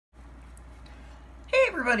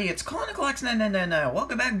everybody, it's Clona Comics Inc.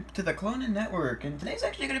 Welcome back to the Clona Network, and today's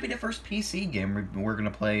actually going to be the first PC game we're going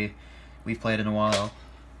to play. We've played in a while.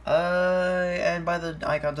 And by the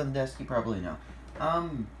icons on the desk, you probably know.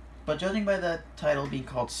 But judging by the title being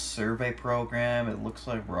called Survey Program, it looks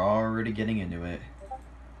like we're already getting into it.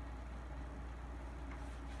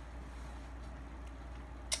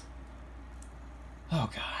 Oh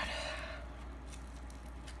god.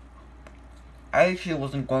 I actually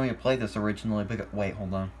wasn't going to play this originally, but wait,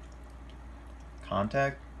 hold on.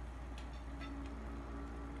 Contact?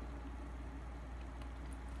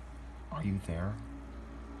 Are you there?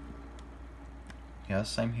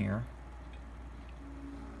 Yes, I'm here.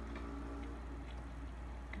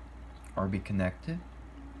 Are we connected?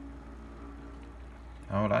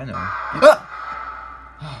 How would I know?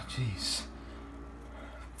 Ah! Oh, jeez.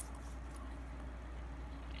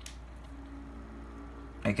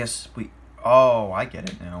 I guess we... Oh, I get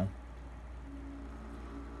it now.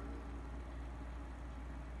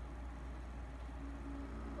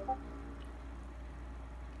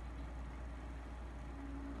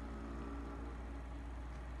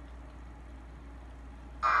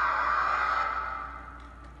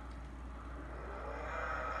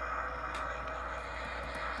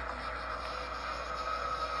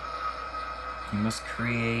 You must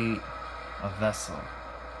create a vessel.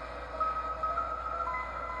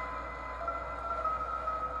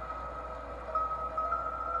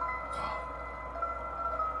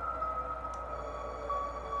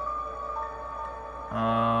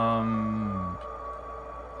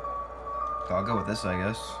 I'll go with this, I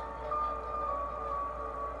guess.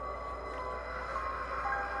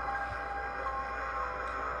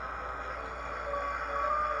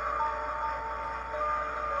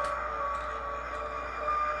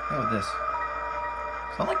 Go with this.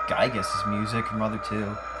 Sound like Gygas's music from Mother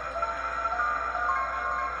 2.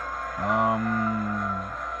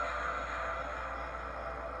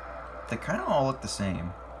 They kind of all look the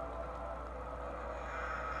same.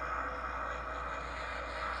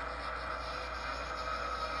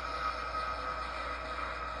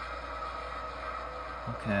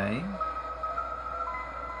 Okay.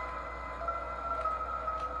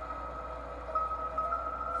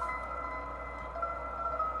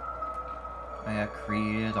 I have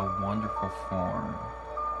created a wonderful form.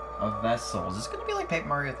 A vessel. Is this going to be like Paper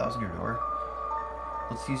Mario 1000 Year Door?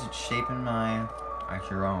 Let's use its shape and mind as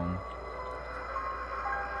your own.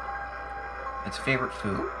 Its favorite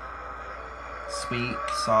food? Sweet,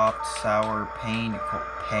 soft, sour, pain.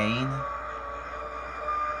 Pain?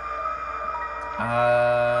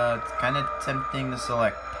 It's kind of tempting to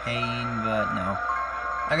select pain, but no.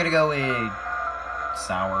 I'm gonna go with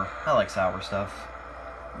sour. I like sour stuff.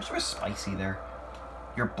 I wish there was spicy there.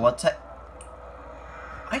 Your blood type?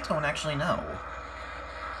 I don't actually know.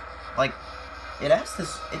 Like, it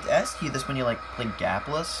asks you this when you, like, play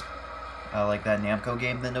Gapless. Like that Namco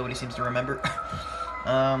game that nobody seems to remember.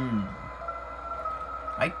 I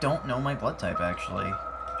don't know my blood type, actually.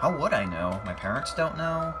 How would I know? My parents don't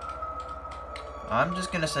know? I'm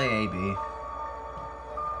just gonna say AB.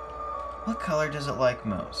 What color does it like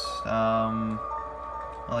most? I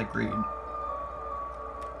like green.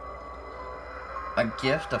 A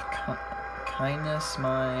gift of kindness,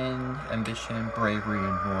 mind, ambition, bravery,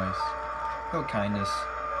 and voice. Go kindness.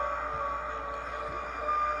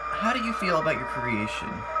 How do you feel about your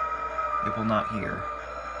creation? It will not hear.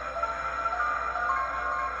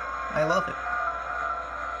 I love it.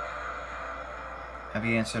 Have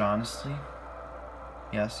you answered honestly?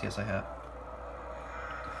 Yes, I have.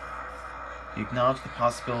 You acknowledge the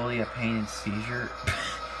possibility of pain and seizure.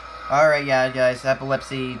 Alright, yeah, guys,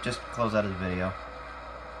 epilepsy, just close out of the video.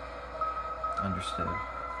 Understood.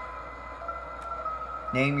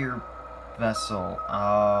 Name your vessel.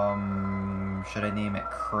 Should I name it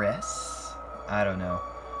Chris? I don't know.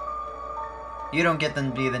 You don't get to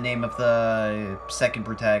be the name of the second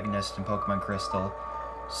protagonist in Pokemon Crystal.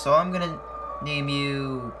 So I'm gonna name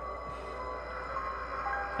you...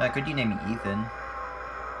 could you name me Ethan?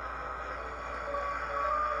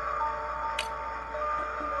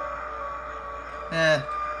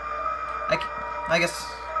 I guess...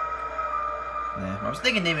 I was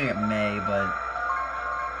thinking naming it May, but...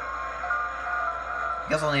 I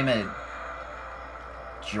guess I'll name it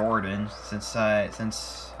Jordan, since I'm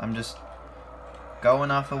just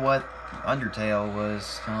going off of what Undertale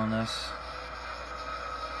was telling us.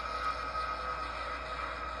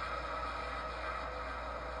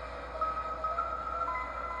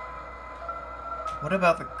 What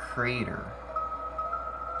about the creator?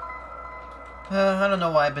 I don't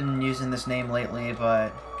know why I've been using this name lately,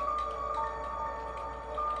 but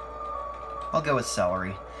I'll go with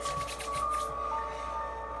celery.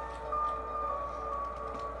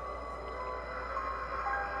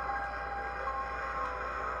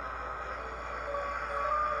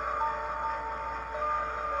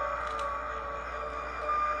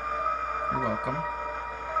 You're welcome.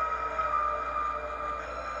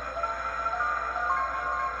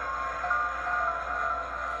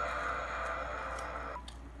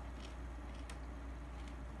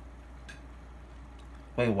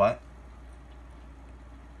 Wait, what?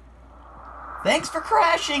 Thanks for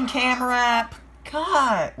crashing, camera app!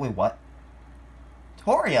 God! Wait, what?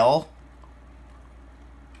 Toriel?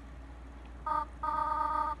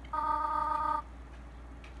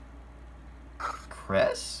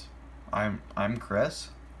 Chris? I'm Chris?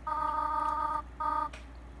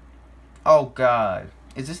 Oh god.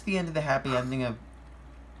 Is this the end of the happy ending of...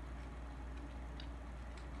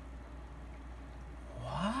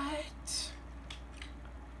 What?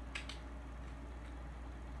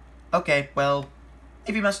 Okay, well,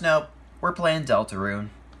 if you must know, we're playing Deltarune.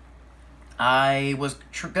 I was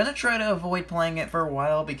gonna try to avoid playing it for a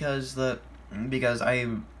while because I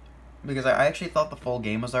actually thought the full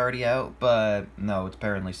game was already out, but no, it's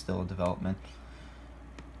apparently still in development.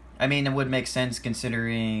 I mean, it would make sense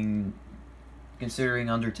considering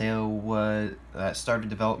Undertale started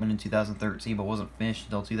development in 2013 but wasn't finished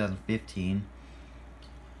until 2015.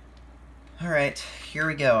 Alright, here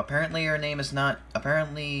we go. Apparently her name is not...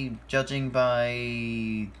 Apparently, judging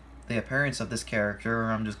by the appearance of this character,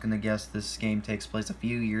 I'm just gonna guess this game takes place a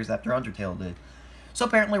few years after Undertale did. So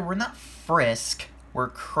apparently we're not Frisk, we're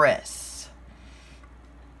Chris.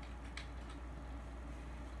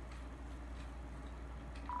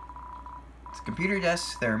 It's a computer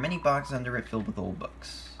desk. There are many boxes under it filled with old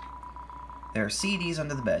books. There are CDs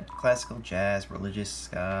under the bed. Classical, jazz, religious,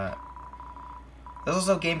 ska... There's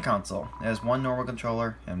also a game console. It has one normal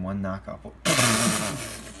controller and one knockoff.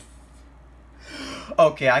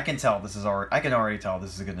 Okay, I can already tell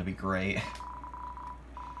this is gonna be great.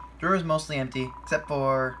 Drawer is mostly empty, except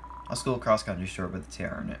for a school cross-country shirt with a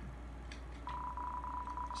tear in it.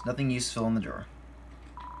 There's nothing useful in the drawer.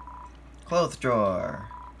 Clothes drawer.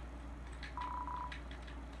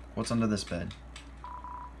 What's under this bed?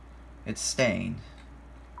 It's stained.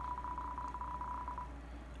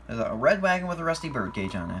 There's a red wagon with a rusty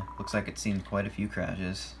birdcage on it. Looks like it's seen quite a few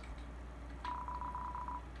crashes.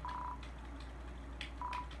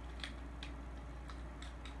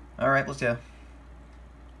 Alright, let's go.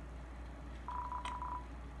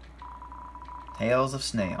 Tales of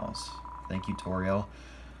Snails. Thank you, Toriel.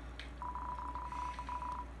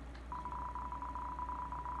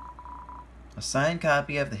 A signed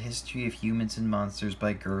copy of The History of Humans and Monsters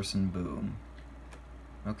by Gerson Boom.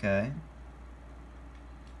 Okay.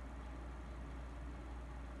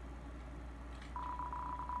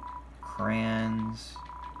 Crayons.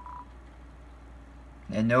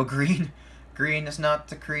 And no green. Green is not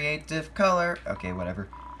the creative color. Okay, whatever.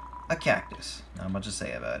 A cactus. Not much to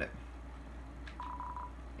say about it.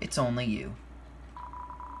 It's only you.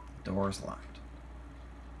 The door is locked.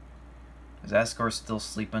 Is Asgore still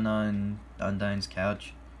sleeping on Undyne's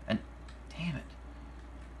couch? And damn it.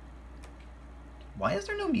 Why is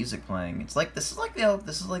there no music playing? It's like this is like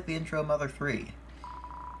the intro of Mother 3.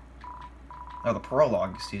 Oh, the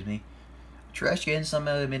prologue, excuse me. A trash can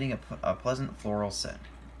somehow emitting a pleasant floral scent.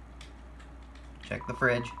 Check the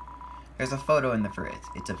fridge. There's a photo in the fridge.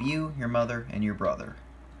 It's of you, your mother, and your brother.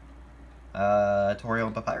 Toriel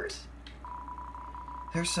and Papyrus?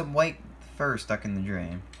 There's some white fur stuck in the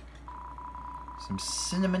drain. Some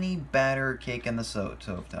cinnamony batter cake on the stove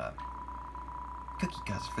top. Cookie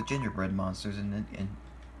cutters for gingerbread monsters and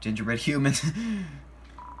gingerbread humans.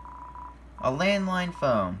 A landline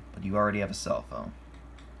phone, but you already have a cell phone.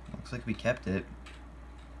 Looks like we kept it.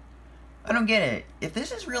 I don't get it. If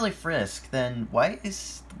this is really Frisk, then why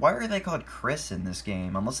are they called Chris in this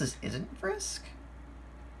game? Unless this isn't Frisk?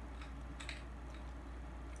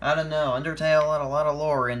 I don't know. Undertale had a lot of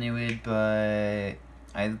lore into it, but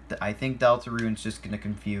I think Deltarune's just gonna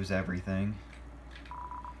confuse everything.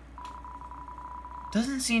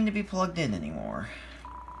 Doesn't seem to be plugged in anymore.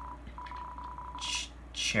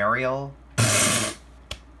 Chariel?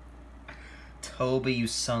 Toby, you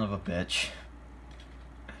son of a bitch.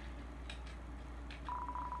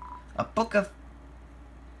 A book of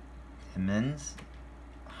hymns?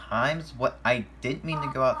 Hymns? What? I didn't mean to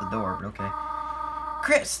go out the door, but okay.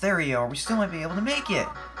 Chris, there you are. We still might be able to make it.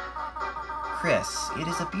 Chris, it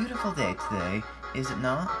is a beautiful day today, is it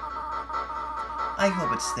not? I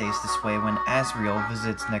hope it stays this way when Asriel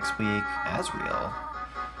visits next week. Asriel?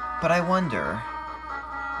 But I wonder,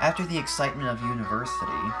 after the excitement of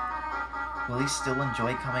university, will he still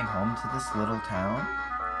enjoy coming home to this little town?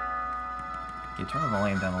 Okay, turn the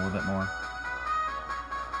volume down a little bit more.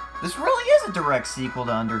 This really is a direct sequel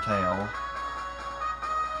to Undertale.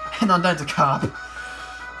 And Undyne's a cop.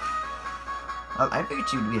 I figured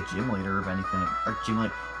she would be a gym leader, if anything. Or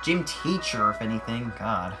gym teacher, if anything.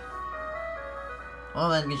 God. Well,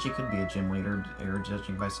 then I guess she could be a gym leader,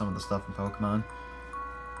 judging by some of the stuff in Pokemon.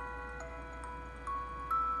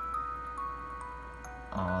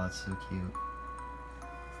 Oh, that's so cute.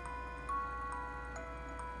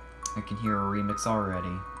 I can hear a remix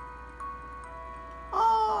already.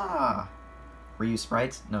 Ah! Were you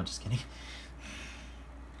sprites? No, just kidding.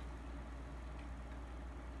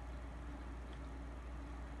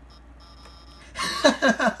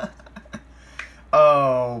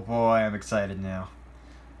 Oh boy, I'm excited now.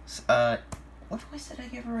 What voice did I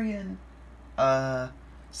give her again?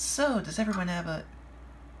 So, does everyone have a...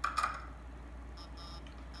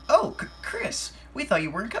 Oh, Chris, we thought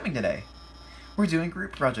you weren't coming today. We're doing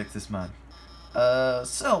group projects this month.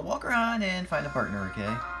 So, walk around and find a partner,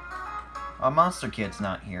 okay? Monster Kid's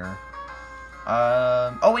not here.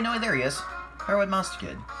 Oh wait, no, there he is. Herwood Monster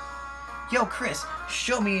Kid. Yo, Chris,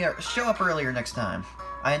 show up earlier next time.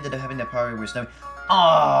 I ended up having to party with Snowy.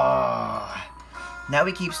 Ah! Now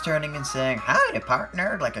he keeps turning and saying, "Howdy,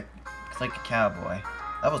 partner," like a cowboy.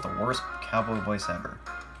 That was the worst cowboy voice ever.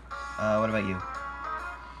 What about you?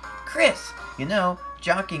 Chris, you know,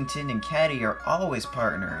 Jockington and Caddy are always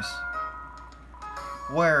partners.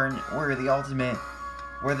 We're the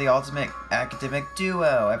ultimate academic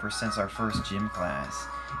duo ever since our first gym class.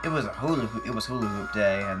 It was hula hoop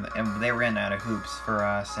day, and they ran out of hoops for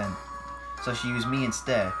us, and so she used me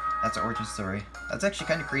instead. That's an origin story. That's actually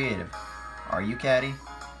kind of creative. Are you, Caddy?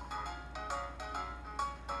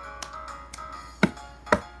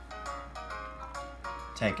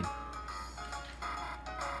 Taken.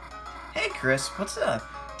 Hey, Chris, what's up?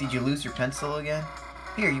 Did you lose your pencil again?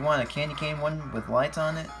 Here, you want a candy cane one with lights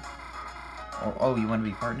on it? Or, oh, you want to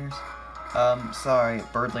be partners? Sorry,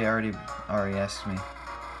 Birdley already asked me.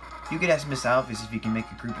 You could ask Miss Alphys if you can make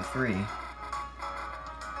a group of 3.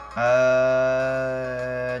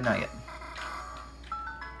 Not yet.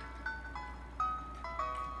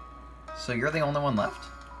 So you're the only one left?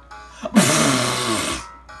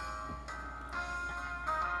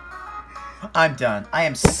 I'm done. I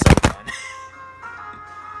am so done.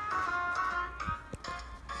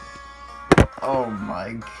 Oh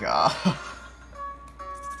my god.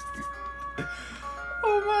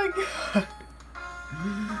 Oh my god.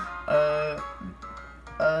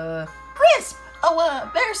 Chris!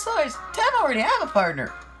 Oh, better size. Tim already have a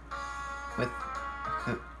partner. With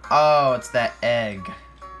who? Oh, it's that egg.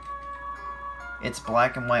 It's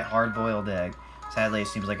black and white hard-boiled egg. Sadly, it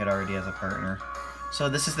seems like it already has a partner. So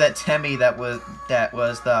this is that Temmie that was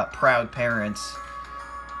the proud parents.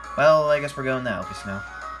 Well, I guess we're going now, because now.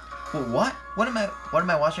 Well, what? What am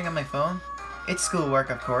I watching on my phone? It's schoolwork,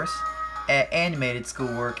 of course. Animated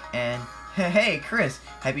schoolwork, and hey, Chris,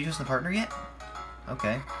 have you chosen a partner yet?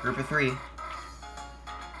 Okay, group of 3.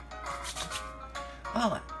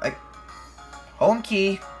 Well, home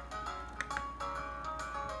key.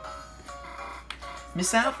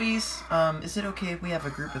 Miss Alphys, is it okay if we have a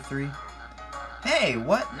group of 3? Hey,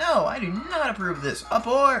 what? No, I do not approve of this.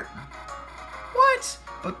 Abort! What?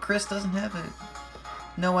 But Chris doesn't have it.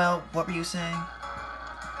 Noelle, what were you saying?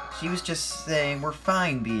 She was just saying we're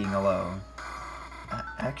fine being alone.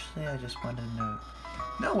 Actually, I just wanted to know.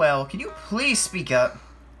 Noelle, can you please speak up?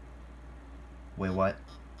 Wait, what?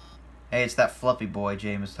 Hey, it's that fluffy boy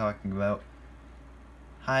James was talking about.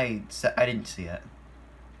 Hi, I didn't see it.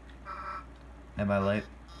 Am I late?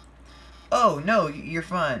 Oh, no, you're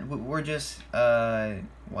fine. We're just, why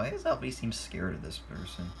does Alphys seem scared of this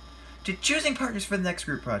person? Choosing partners for the next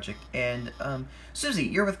group project. And, Susie,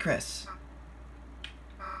 you're with Chris.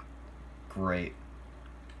 Great.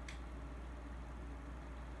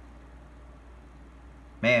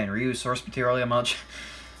 Man, reuse source material much.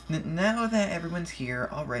 Now that everyone's here,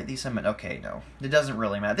 I'll write the assignment. Okay, no. It doesn't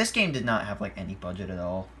really matter. This game did not have, like, any budget at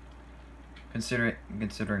all.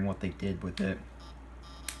 Considering what they did with it.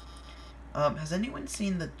 Has anyone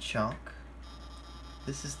seen the chalk?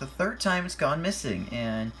 This is the 3rd time it's gone missing,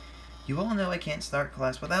 and you all know I can't start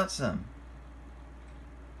class without some.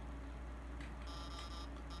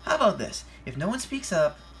 How about this? If no one speaks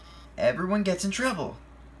up, everyone gets in trouble.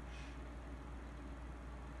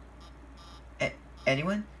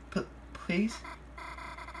 Anyone? Please?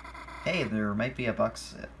 Hey, there might be a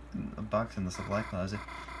box in the supply closet.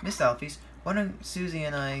 Miss Alphys, why don't Susie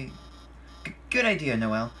and I... Good idea,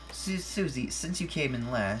 Noelle. Susie, since you came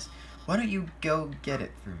in last, why don't you go get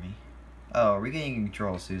it for me? Oh, are we getting in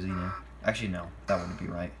control, Susie, now? Actually, no. That wouldn't be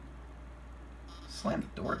right. Slam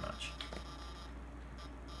the door much.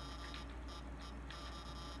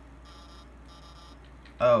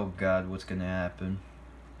 Oh, God, what's gonna happen?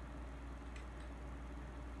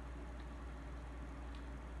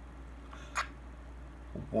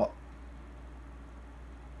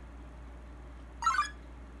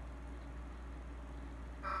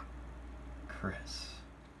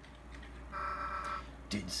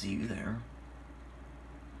 Didn't see you there.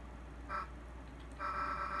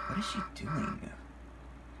 What is she doing?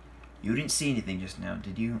 You didn't see anything just now,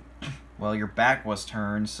 did you? Well, your back was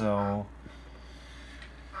turned, so...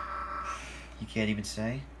 You can't even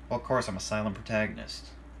say? Well, of course, I'm a silent protagonist.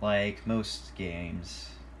 Like most games.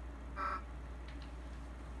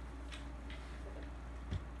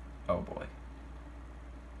 Oh, boy.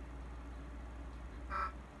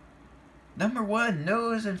 Number 1,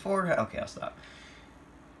 nose and forehead. Okay, I'll stop.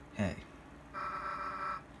 Hey.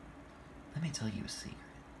 Let me tell you a secret.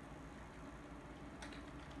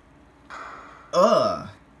 Ugh!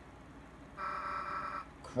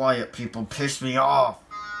 Quiet people piss me off.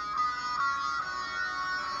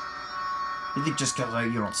 You think just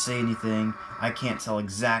because you don't say anything, I can't tell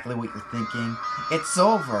exactly what you're thinking? It's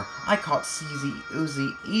over. I caught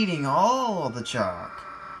Uzi eating all of the chalk.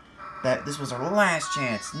 That this was her last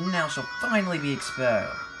chance. Now she'll finally be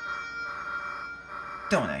expelled.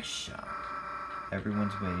 Don't act shocked.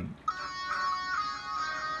 Everyone's waiting.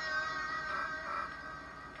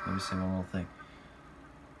 Let me say one little thing.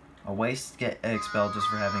 A waste get expelled just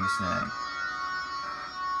for having a snag.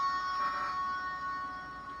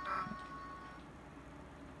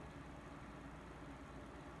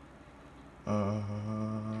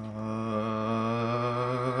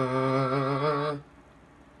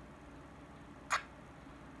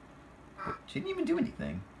 She didn't even do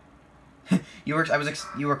anything. You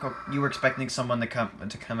were expecting someone to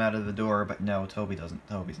come out of the door, but no, Toby doesn't.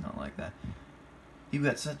 Toby's not like that. You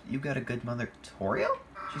got a good mother, Toriel?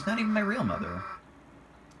 She's not even my real mother.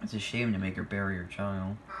 It's a shame to make her bury her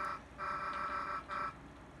child.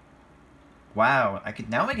 Wow,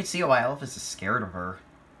 now I can see why Elvis is scared of her.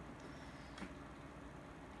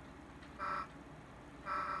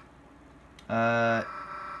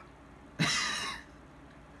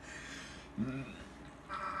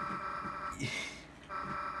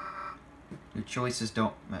 Your choices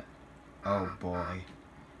don't oh boy.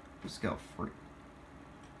 Let's go for it.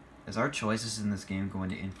 Is our choices in this game going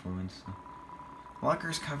to influence?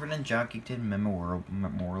 Lockers covered in Jockington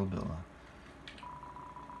memorabilia.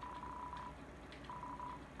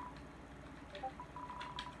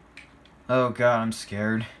 Oh god, I'm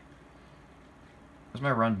scared. Where's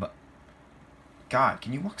my run button? God,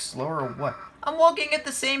 can you walk slower or what? I'm walking at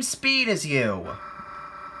the same speed as you!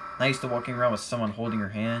 Not used to walking around with someone holding your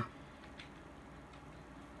hand.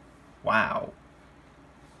 Wow.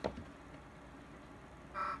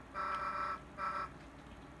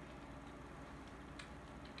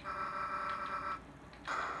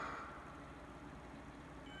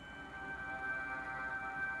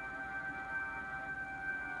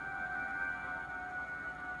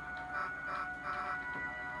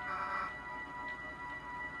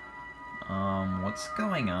 What's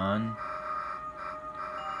going on?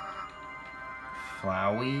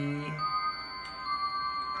 Flowey?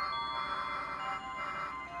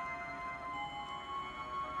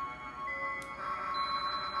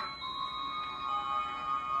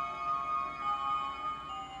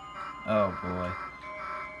 Oh boy.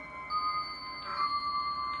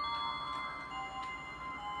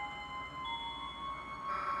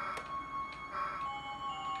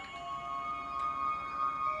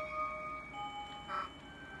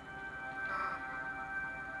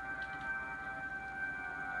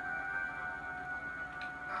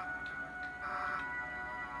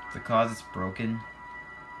 The closet's broken.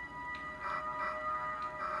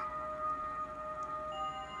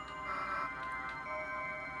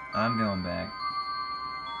 I'm going back.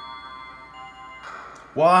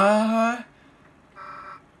 What?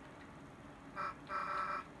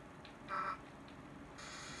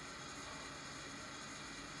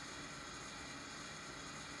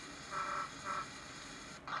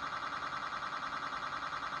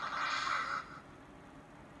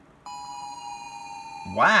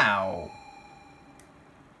 Wow.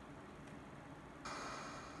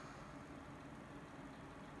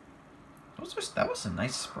 That was a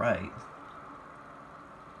nice sprite.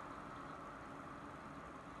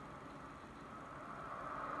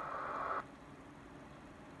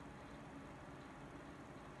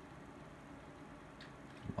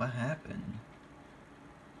 What happened?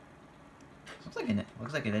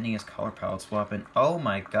 Looks like an NES color palette swapping. Oh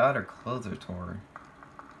my god, her clothes are torn.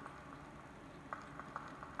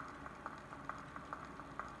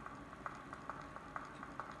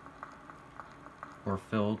 Or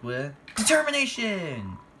filled with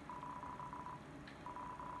determination.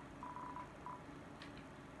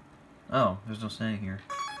 Oh, there's no saying here.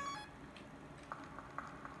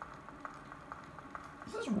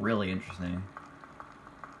 This is really interesting.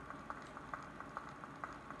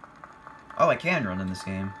 Oh, I can run in this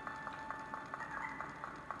game.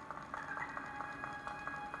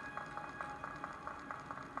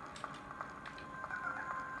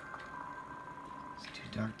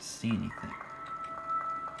 Too dark to see anything.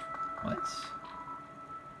 What?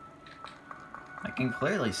 I can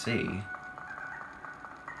clearly see.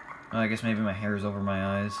 Oh, I guess maybe my hair is over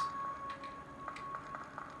my eyes.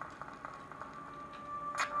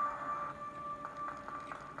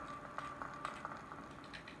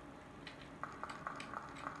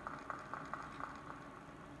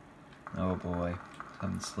 Oh boy,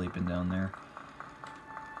 something's sleeping down there.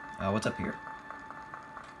 What's up here?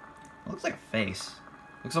 It looks like a face.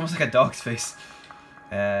 Looks almost like a dog's face.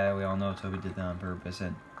 We all know Toby did that on purpose,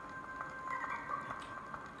 and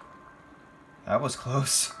that was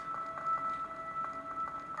close.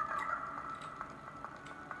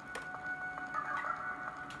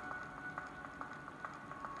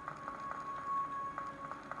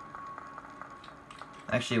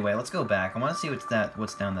 Actually, wait, let's go back. I want to see what's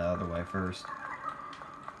down the other way first.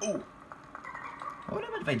 Oh! What would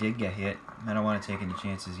happen if I did get hit? I don't want to take any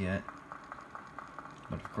chances yet.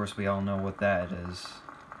 But of course we all know what that is.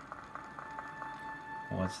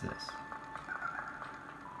 What's this?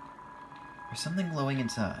 There's something glowing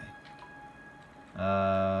inside.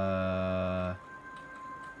 The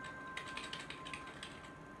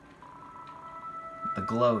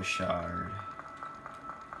glow shard.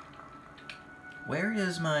 Where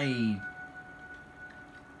is my...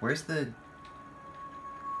 Where's the...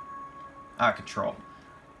 Ah, control.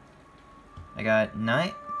 I got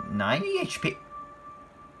 90 HP.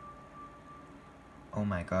 Oh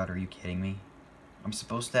my god, are you kidding me? I'm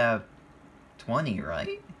supposed to have 20,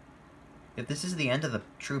 right? If this is the end of the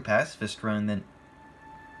true pacifist run, then...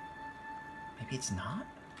 Maybe it's not?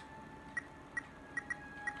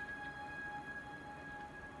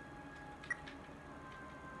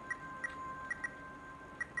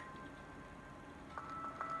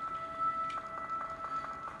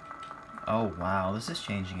 Oh wow, this is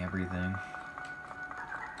changing everything.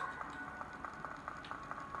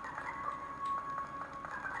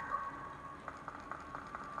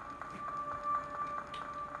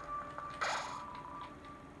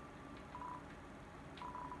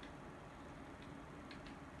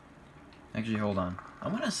 Actually, hold on. I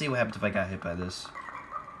want to see what happens if I got hit by this.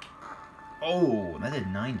 Oh, that did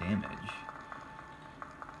 9 damage.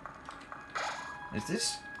 Is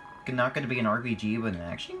this not going to be an RPG but an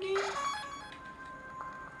action game?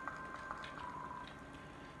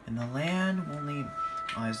 In the land, the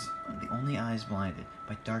only eyes blinded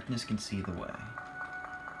by darkness can see the way.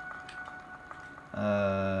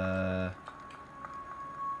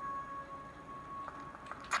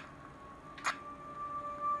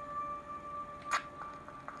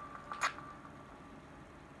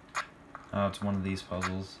 Oh, it's one of these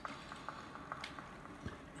puzzles.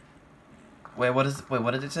 Wait, what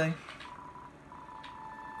did it say?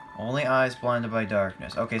 Only eyes blinded by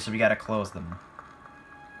darkness. Okay, so we gotta close them.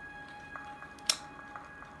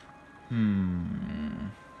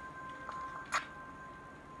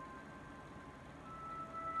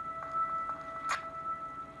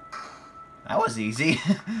 That was easy.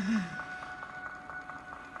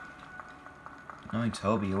 Knowing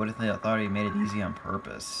Toby, you would have thought he made it easy on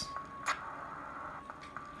purpose.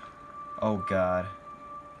 Oh god.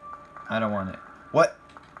 I don't want it. What?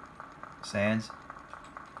 Sans?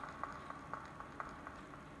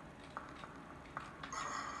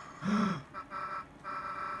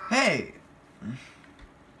 Hey!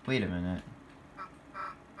 Wait a minute.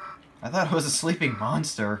 I thought it was a sleeping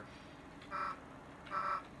monster.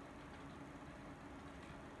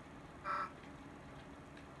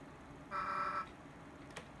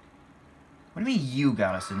 What do you mean you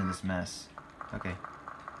got us into this mess? Okay.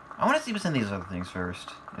 I want to see what's in these other things first.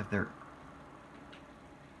 If they're...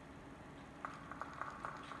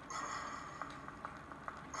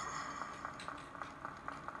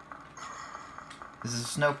 This is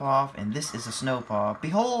a Snowpop, and this is a Snowpop.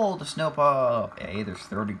 Behold, a Snowpop! Hey, there's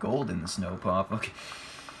 30 gold in the Snowpop. Okay.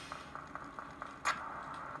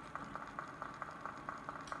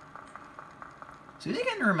 Susie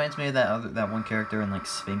kind of reminds me of that one character in like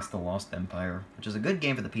Sphinx: The Lost Empire, which is a good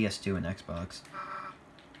game for the PS2 and Xbox.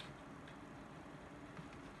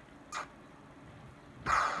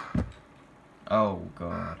 Oh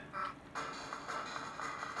god.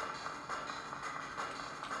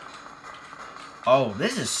 Oh,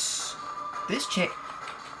 this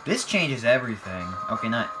changes everything. Okay,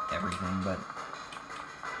 not everything, but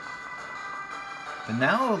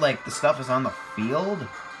now like the stuff is on the field,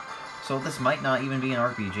 so this might not even be an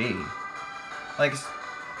RPG. Like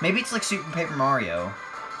maybe it's like Super Paper Mario.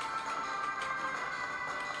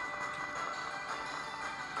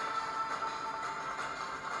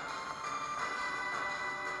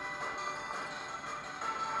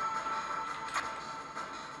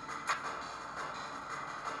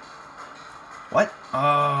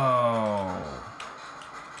 Oh.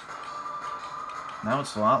 Now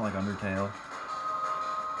it's a lot like Undertale.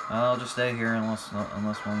 I'll just stay here unless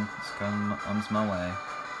one comes my way.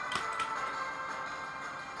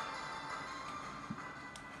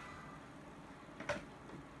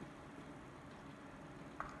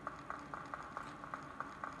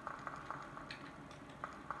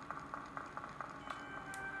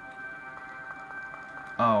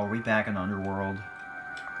 Oh, are we back in Underworld?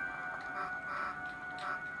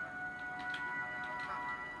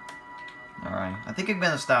 Alright, I think I'm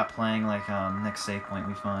gonna stop playing, like, next save point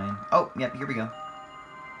we find. Oh, yep, here we go.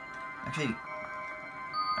 Actually,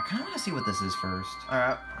 I kinda wanna see what this is first.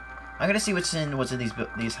 Alright, I'm gonna see what's in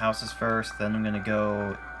these houses first, then I'm gonna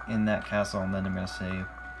go in that castle, and then I'm gonna save.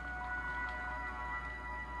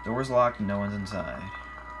 Door's locked, and no one's inside.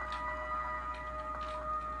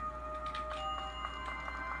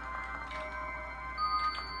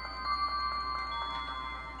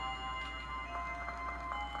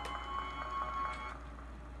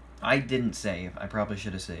 I didn't save. I probably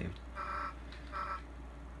should have saved.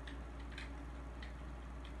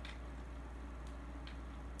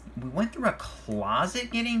 We went through a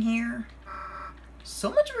closet getting here?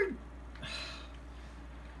 So much for...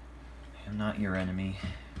 I'm not your enemy.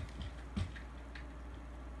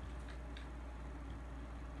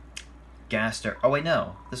 Gaster. Oh wait,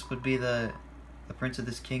 no. This would be the prince of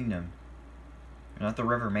this kingdom. Not the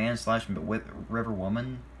river man / river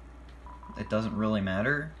woman. It doesn't really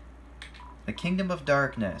matter. The Kingdom of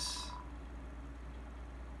Darkness.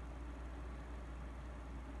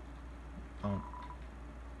 Oh.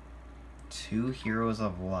 2 Heroes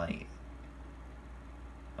of Light.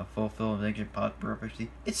 A fulfilled addiction pot property.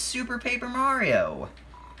 It's Super Paper Mario!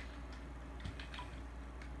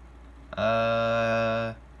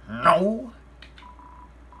 No!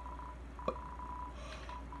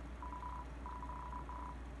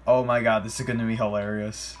 Oh my god, this is gonna be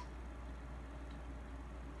hilarious.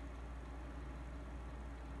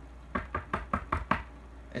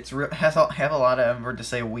 Have a lot of effort to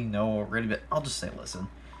say we know already, but I'll just say listen.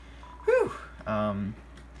 Whew. A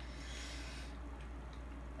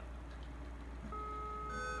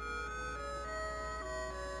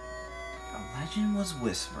legend was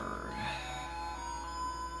whispered.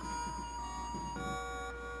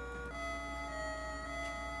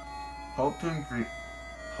 Hopes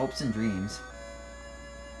and dreams.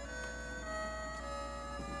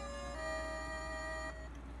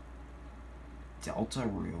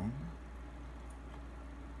 Deltarune.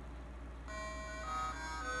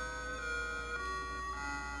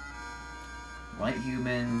 Light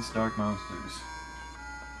humans, dark monsters.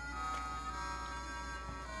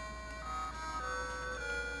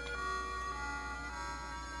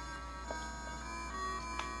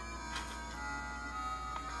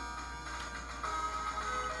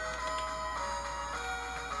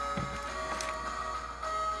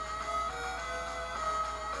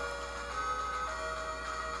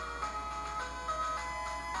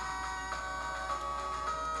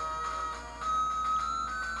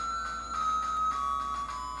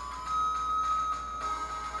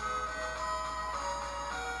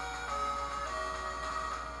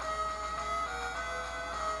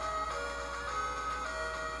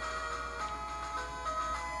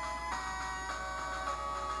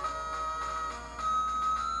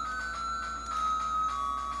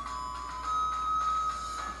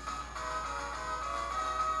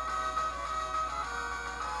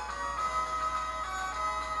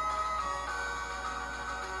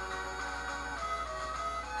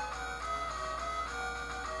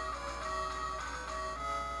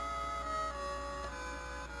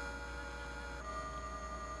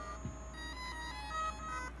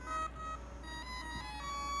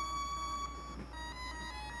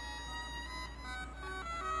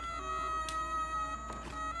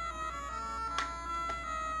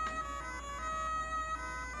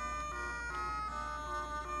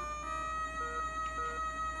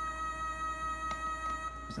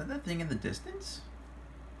 Is that thing in the distance?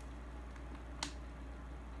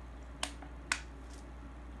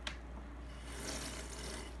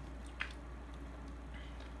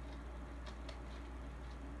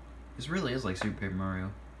 This really is like Super Paper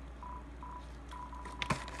Mario.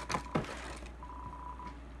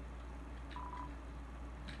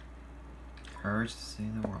 Courage to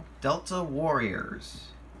save the world. Delta Warriors.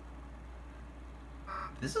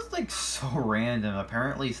 This is like so random.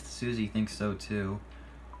 Apparently Susie thinks so too.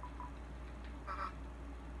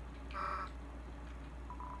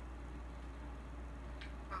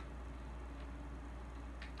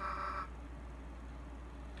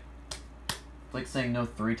 Like saying no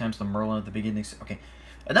 3 times to Merlin at the beginning. Okay,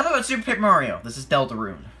 Enough about Super Paper Mario. This is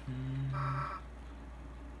Deltarune.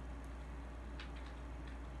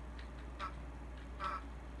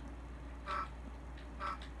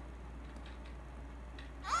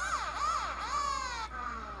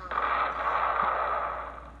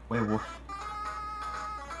 Wait, what?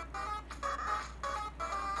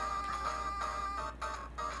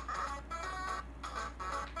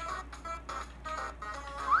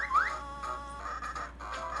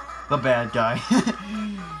 The bad guy.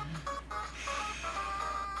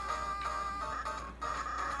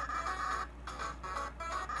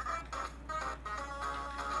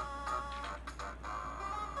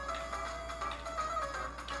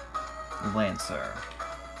 Lancer.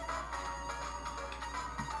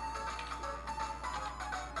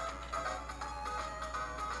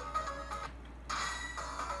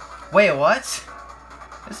 Wait, what? Is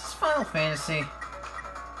this Final Fantasy?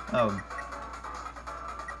 Oh.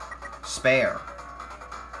 Spare.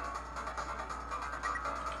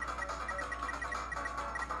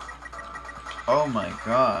 Oh my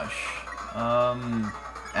gosh.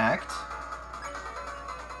 Act?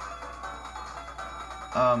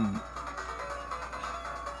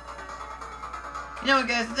 You know what,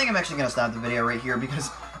 guys? I think I'm actually gonna stop the video right here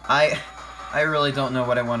because I really don't know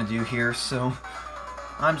what I want to do here, so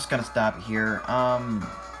I'm just gonna stop it here.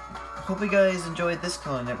 Hope you guys enjoyed this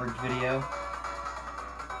Clone Network video.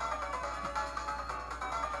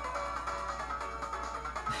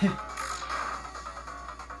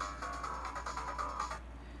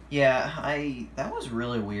 Yeah, that was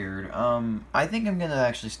really weird. I think I'm gonna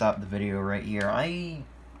actually stop the video right here. I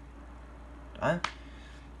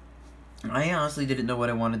honestly didn't know what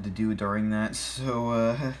I wanted to do during that,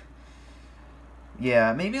 so,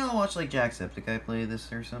 yeah, maybe I'll watch, like, Jacksepticeye play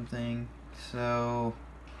this or something. So,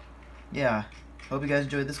 yeah, hope you guys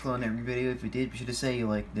enjoyed this Clone Network video. If you did, be sure to say you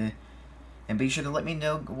liked it. And be sure to let me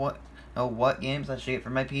know what games I should get for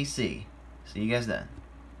my PC. See you guys then.